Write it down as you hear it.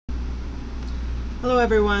Hello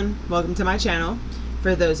everyone, welcome to my channel.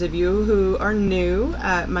 For those of you who are new,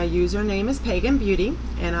 my username is Pagan Beauty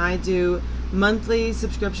and I do monthly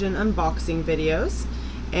subscription unboxing videos,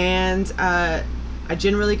 and I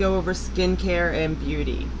generally go over skincare and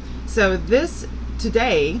beauty. So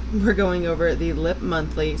today we're going over the Lip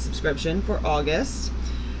Monthly subscription for August.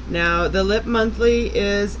 Now the Lip Monthly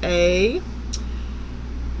is a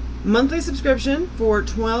monthly subscription for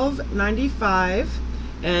 $12.95,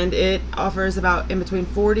 and it offers about in between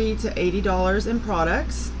 $40 to $80 in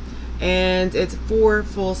products, and it's 4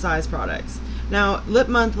 full-size products. Now Lip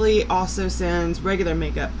Monthly also sends regular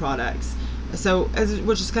makeup products,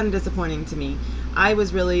 which is kind of disappointing to me. I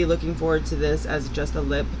was really looking forward to this as just a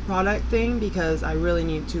lip product thing because I really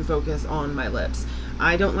need to focus on my lips.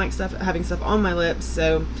 I don't like having stuff on my lips,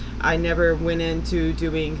 so I never went into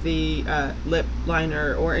doing the lip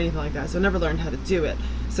liner or anything like that, so I never learned how to do it.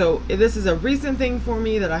 So this is a recent thing for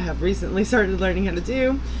me that I have recently started learning how to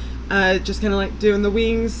do. Just kind of like doing the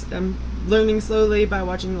wings. I'm learning slowly by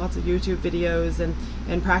watching lots of YouTube videos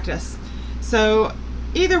and practice. So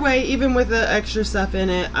either way, even with the extra stuff in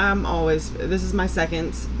it, this is my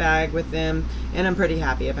second bag with them, and I'm pretty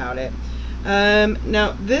happy about it.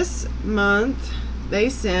 Now this month they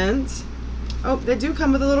sent, they do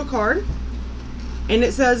come with a little card, and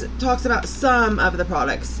it talks about some of the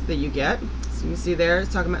products that you get. So you can see there,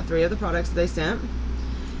 it's talking about 3 of the products they sent,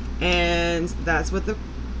 and that's what the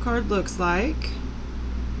card looks like.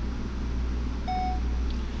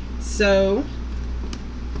 So,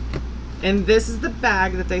 and this is the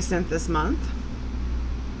bag that they sent this month.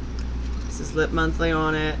 This is Lip Monthly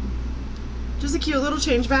on it. Just a cute little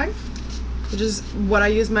change bag, which is what I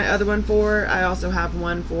use my other one for. I also have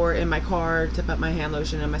one for in my car to put my hand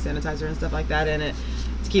lotion and my sanitizer and stuff like that in it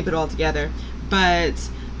to keep it all together. But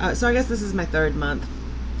so I guess this is my 3rd month.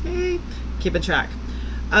 Hey, keeping track.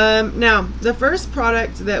 Now the first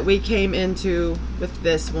product that we came into with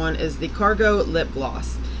this one is the Cargo Lip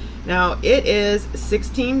Gloss. Now it is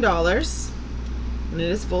 $16 and it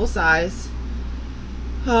is full size.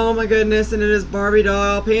 Oh my goodness, and it is Barbie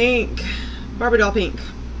doll pink. Barbie doll pink.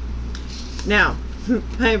 Now,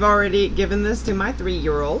 I've already given this to my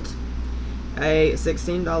 3-year-old, a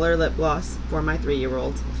 $16 lip gloss for my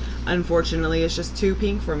 3-year-old. Unfortunately, it's just too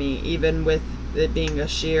pink for me, even with it being a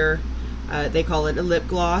sheer, they call it a lip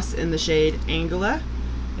gloss in the shade Angela.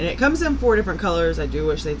 And it comes in 4 different colors. I do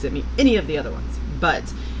wish they'd sent me any of the other ones.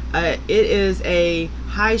 But it is a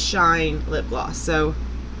high shine lip gloss. So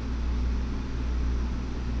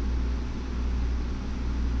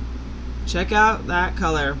check out that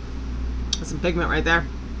color. That's some pigment right there.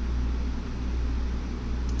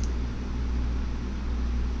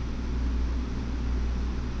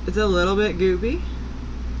 It's a little bit goopy.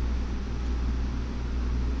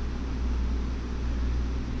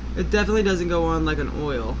 It definitely doesn't go on like an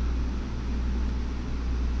oil.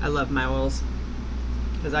 I love my oils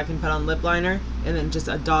because I can put on lip liner and then just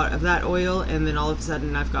a dot of that oil, and then all of a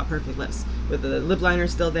sudden I've got perfect lips with the lip liner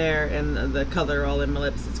still there and the color all in my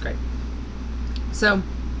lips. It's great. So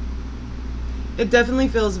it definitely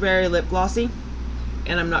feels very lip glossy,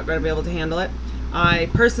 and I'm not going to be able to handle it. I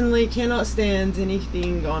personally cannot stand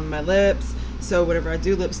anything on my lips, so whenever I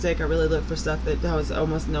do lipstick, I really look for stuff that has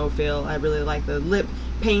almost no feel. I really like the lip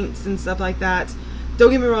paints and stuff like that.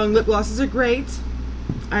 Don't get me wrong, lip glosses are great.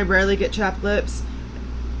 I rarely get chapped lips,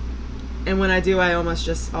 and when I do, I always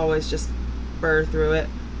just burr through it.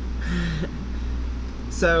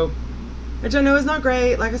 So, which I know is not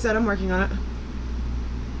great. Like I said, I'm working on it.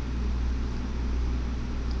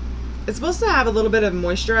 It's supposed to have a little bit of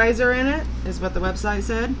moisturizer in it, is what the website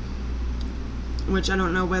said, which I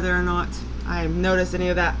don't know whether or not I noticed any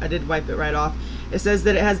of that. I did wipe it right off. It says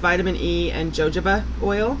that it has vitamin E and jojoba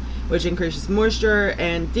oil, which increases moisture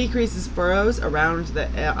and decreases furrows around the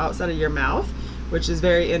outside of your mouth, which is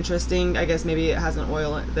very interesting. I guess maybe it has an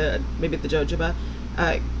oil, maybe the jojoba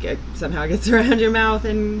somehow gets around your mouth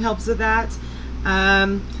and helps with that.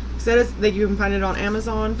 Said that you can find it on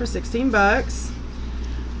Amazon for 16 bucks.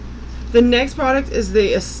 The next product is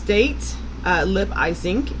the Estate Lip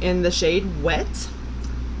Icing in the shade Wet.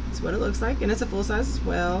 That's what it looks like, and it's a full size as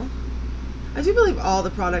well. I do believe all the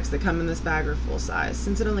products that come in this bag are full size,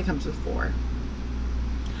 since it only comes with 4.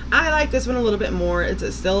 I like this one a little bit more. It's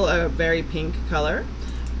still a very pink color,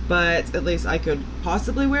 but at least I could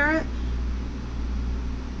possibly wear it.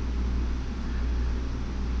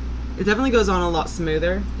 It definitely goes on a lot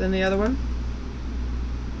smoother than the other one.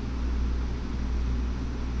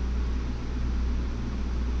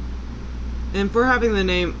 And for having the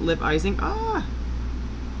name Lip Icing,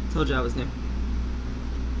 told you I was new.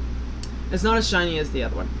 It's not as shiny as the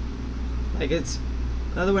other one. Like the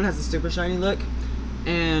other one has a super shiny look.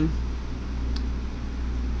 And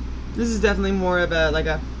this is definitely more of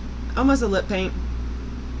a almost a lip paint.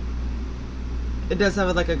 It does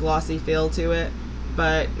have like a glossy feel to it,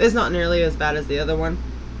 but it's not nearly as bad as the other one.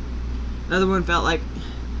 The other one felt like,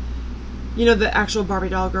 you know, the actual Barbie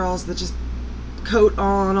doll girls that just coat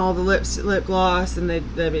on all the lip gloss, and they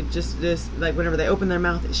just like whenever they open their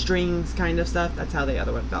mouth it strings kind of stuff. That's how the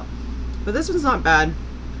other one felt. But this one's not bad.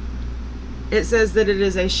 It says that it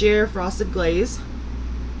is a sheer frosted glaze.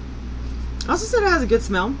 Also said it has a good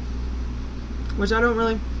smell, which I don't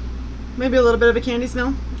really, maybe a little bit of a candy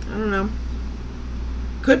smell. I don't know.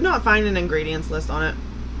 Could not find an ingredients list on it,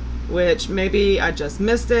 which maybe I just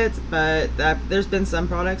missed it, but there's been some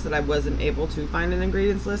products that I wasn't able to find an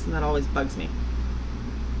ingredients list, and that always bugs me.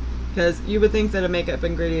 Because you would think that a makeup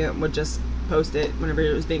ingredient would just post it whenever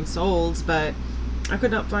it was being sold, but I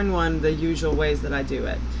could not find one the usual ways that I do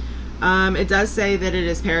it. It does say that it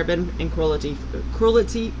is paraben and cruelty,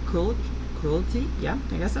 yeah,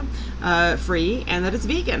 I guess so, free, and that it's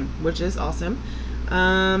vegan, which is awesome.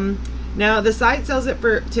 Now the site sells it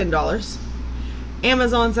for $10.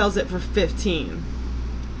 Amazon sells it for $15.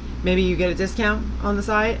 Maybe you get a discount on the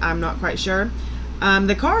site. I'm not quite sure.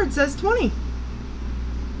 The card says $20.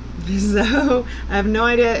 So I have no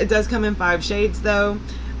idea. It does come in 5 shades though.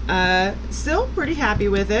 Still pretty happy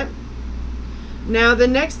with it. Now the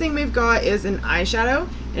next thing we've got is an eyeshadow,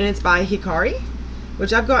 and it's by Hikari,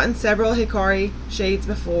 which I've gotten several Hikari shades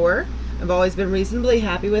before. I've always been reasonably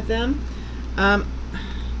happy with them.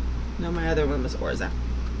 No, my other one was Orza.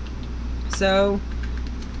 So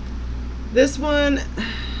this one,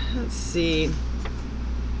 let's see,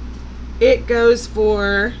 it goes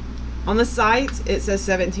for, on the site it says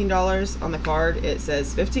 $17, on the card it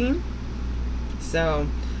says $15. So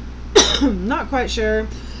not quite sure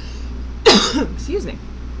excuse me,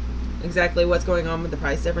 exactly what's going on with the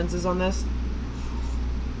price differences on this.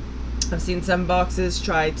 I've seen some boxes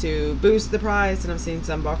try to boost the price, and I've seen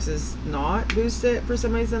some boxes not boost it for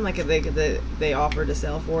some reason, like if they offer to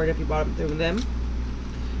sell for it if you bought them through them.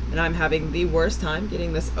 And I'm having the worst time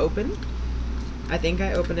getting this open. I think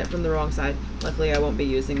I opened it from the wrong side. Luckily I won't be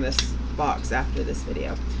using this box after this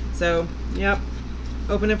video. So yep,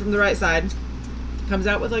 open it from the right side. Comes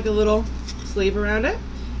out with like a little sleeve around it,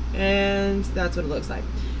 and that's what it looks like.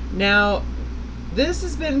 Now this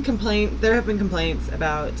has been there have been complaints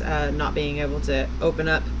about not being able to open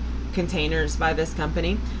up containers by this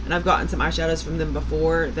company, and I've gotten some eyeshadows from them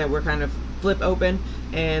before that were kind of flip open,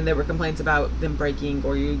 and there were complaints about them breaking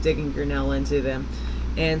or you digging your nail into them.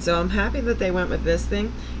 And so I'm happy that they went with this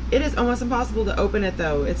thing. It is almost impossible to open it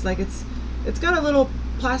though. It's like it's got a little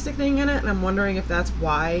plastic thing in it, and I'm wondering if that's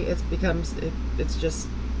why it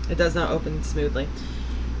does not open smoothly.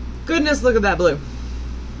 Goodness, look at that blue.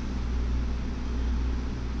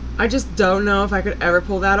 I just don't know if I could ever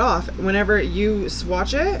pull that off. Whenever you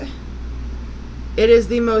swatch it, it is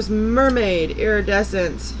the most mermaid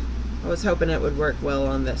iridescent. I was hoping it would work well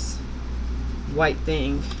on this white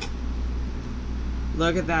thing.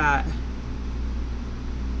 Look at that.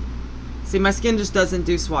 See, my skin just doesn't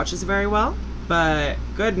do swatches very well, but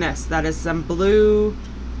goodness, that is some blue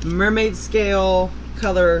mermaid scale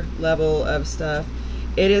color level of stuff.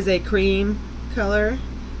 It is a cream color,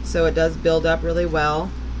 so it does build up really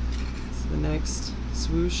well. The next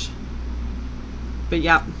swoosh, but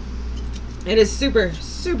yeah, it is super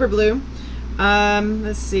blue.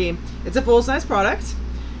 Let's see, it's a full-size product.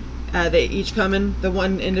 They each come in the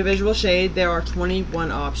one individual shade. There are 21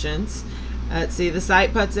 options. Let's see, the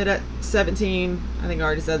site puts it at 17. I think I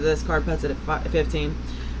already said this card puts it at 15.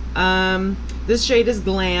 This shade is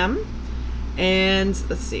Glam, and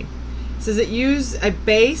let's see, it says it use a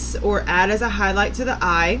base or add as a highlight to the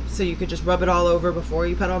eye, so you could just rub it all over before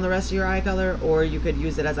you put on the rest of your eye color, or you could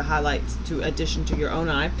use it as a highlight to addition to your own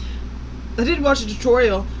eye. I did watch a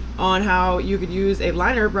tutorial on how you could use a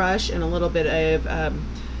liner brush and a little bit of,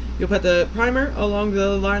 you'll put the primer along the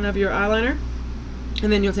line of your eyeliner,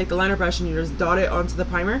 and then you'll take the liner brush and you just dot it onto the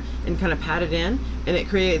primer and kind of pat it in, and it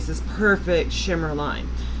creates this perfect shimmer line.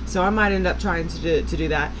 So I might end up trying to do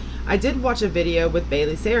that. I did watch a video with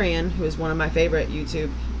Bailey Sarian, who is one of my favorite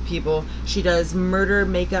YouTube people. She does Murder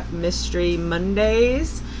Makeup Mystery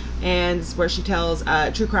Mondays, and it's where she tells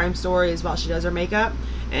true crime stories while she does her makeup,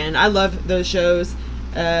 and I love those shows.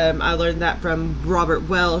 I learned that from Robert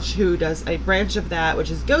Welsh, who does a branch of that,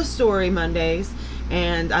 which is Ghost Story Mondays,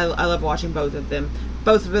 and I love watching both of them,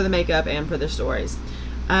 both for the makeup and for their stories.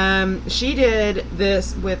 She did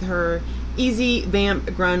this with her Easy Vamp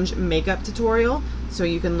Grunge makeup tutorial, so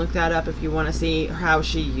you can look that up if you want to see how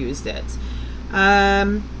she used it.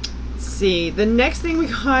 Let's see, the next thing we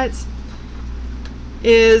got,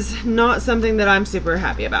 is not something that I'm super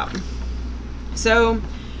happy about. So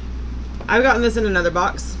I've gotten this in another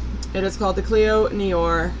box. It is called the Cleo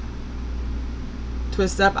Noir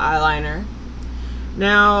Twist Up Eyeliner.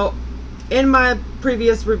 Now, in my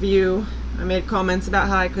previous review, I made comments about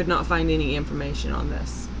how I could not find any information on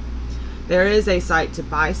this. There is a site to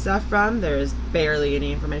buy stuff from. There is barely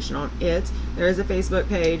any information on it. There is a Facebook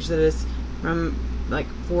page that is from like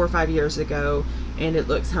 4 or 5 years ago, and it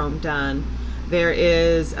looks home done. There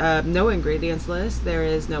is no ingredients list. There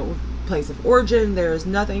is no place of origin. There is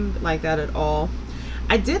nothing like that at all.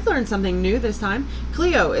 I did learn something new this time.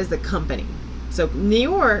 Cleo is the company. So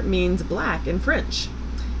Noir means black in French.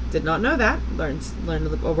 Did not know that. Learned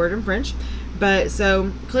a word in French. But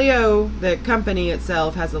so Cleo, the company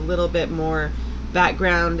itself, has a little bit more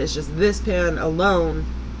background. It's just this pen alone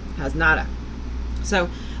has nada. So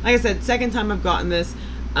like I said, second time I've gotten this.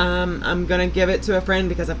 I'm gonna give it to a friend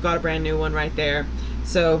because I've got a brand new one right there.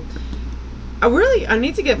 So I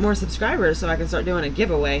need to get more subscribers so I can start doing a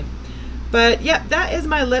giveaway. But yeah, that is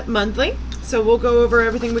my lip monthly. So we'll go over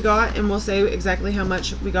everything we got and we'll say exactly how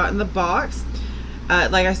much we got in the box.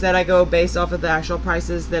 Like I said, I go based off of the actual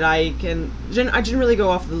prices that I generally go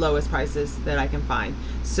off the lowest prices that I can find.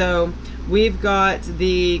 So we've got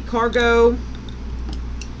the Cargo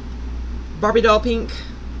Barbie Doll Pink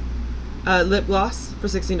lip gloss for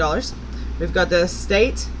 $16. We've got the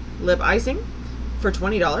State Lip Icing for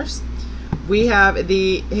 $20. We have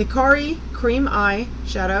the Hikari Cream Eye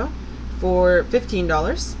Shadow for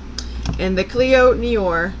 $15. And the Cleo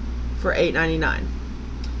Noir for $8.99.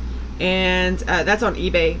 And that's on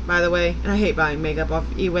eBay, by the way. And I hate buying makeup off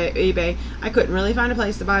eBay. I couldn't really find a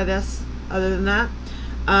place to buy this other than that.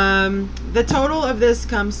 The total of this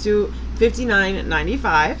comes to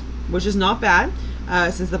 $59.95, which is not bad,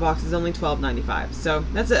 since the box is only $12.95. So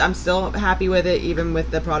that's it. I'm still happy with it, even with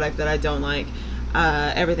the product that I don't like.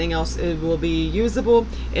 Everything else, it will be usable.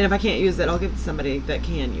 And if I can't use it, I'll give it to somebody that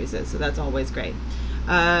can use it. So that's always great.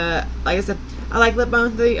 Like I said, I like lip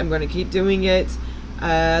monthly. I'm going to keep doing it.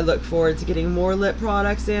 Look forward to getting more lip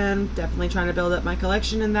products in. Definitely trying to build up my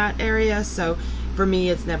collection in that area. So for me,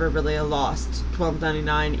 it's never really a loss.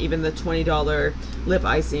 $12.99. Even the $20 lip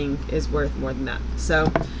icing is worth more than that.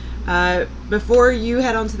 So before you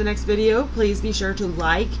head on to the next video, please be sure to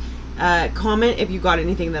like, comment if you got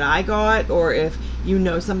anything that I got, or if you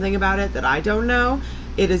know something about it that I don't know.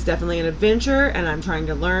 It is definitely an adventure and I'm trying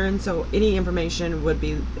to learn, so any information would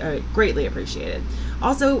be greatly appreciated.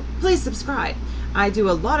 Also, please subscribe. I do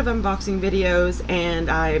a lot of unboxing videos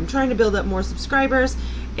and I'm trying to build up more subscribers,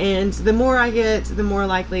 and the more I get, the more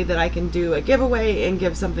likely that I can do a giveaway and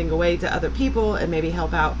give something away to other people and maybe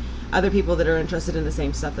help out other people that are interested in the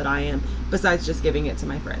same stuff that I am, besides just giving it to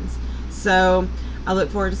my friends. So I look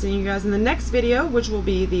forward to seeing you guys in the next video, which will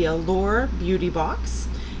be the Allure Beauty Box.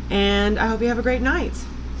 And I hope you have a great night.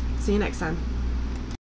 See you next time.